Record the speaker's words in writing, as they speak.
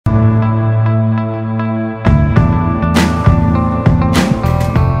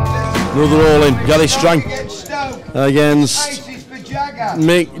Another all in. Gary Strang against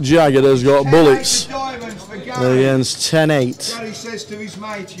Mick Jagger has got bullets against 10-8. Gary says to his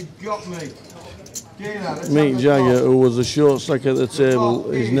mate, "You've got me." Mick Jagger, who was a short stack at the table,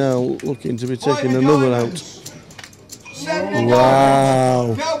 is now looking to be taking another out.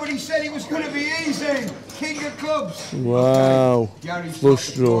 Wow. Nobody said it was going to be easy. King of clubs. Wow.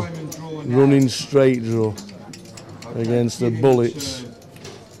 Flush draw. Running straight draw against the bullets.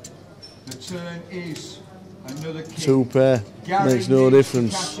 The turn is another king. Two pair. Makes no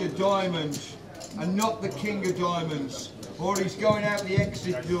difference. Cash of diamonds and not the king of diamonds. Or he's going out the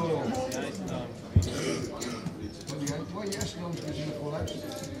exit door. Well, yes, no, because he's full exit.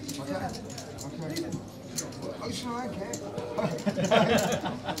 Okay. Oh, it's all right,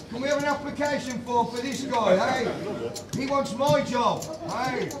 Can we have an application form for this guy, hey? He wants my job,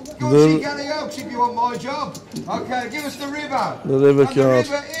 hey? Go and see Gary Oaks if you want my job. Okay, give us the river. The river card.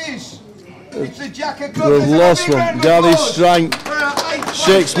 The river is... It's the Jacket Club. We've lost one. Gary Strang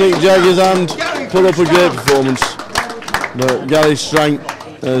shakes Mick Jagger's hand, put up a great performance. But Gary Strang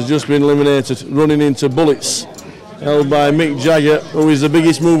has just been eliminated, running into bullets held by Mick Jagger, who is the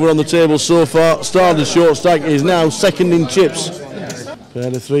biggest mover on the table so far. Started short stack, is now second in chips. Pair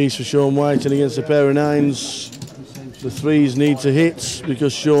of threes for Shaun Whiting against a pair of nines. The threes need to hit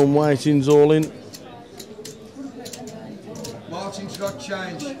because Shaun Whiting's all in. Martin's got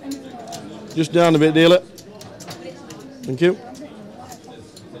change. Just down a bit, dealer. Thank you.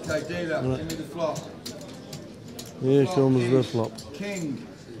 Okay, dealer, give me the flop. Here comes the flop. King,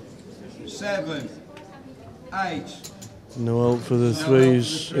 7, 8. No out for the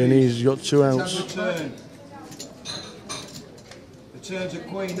threes, and he's got two outs. The turn's a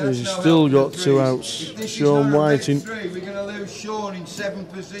queen. He's still got two outs. Shaun Whiting. We're going to lose Shaun in 7th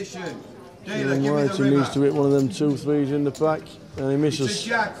position. Shaun Whiting needs to hit one of them 2 threes in the pack, and he misses.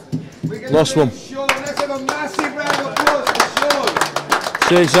 Lost one. Let's have a massive round of applause for Shaun.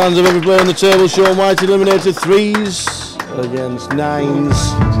 Shakes hands of every player on the table. Shaun Whiting eliminated threes against nines.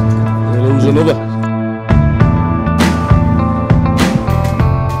 They lose another.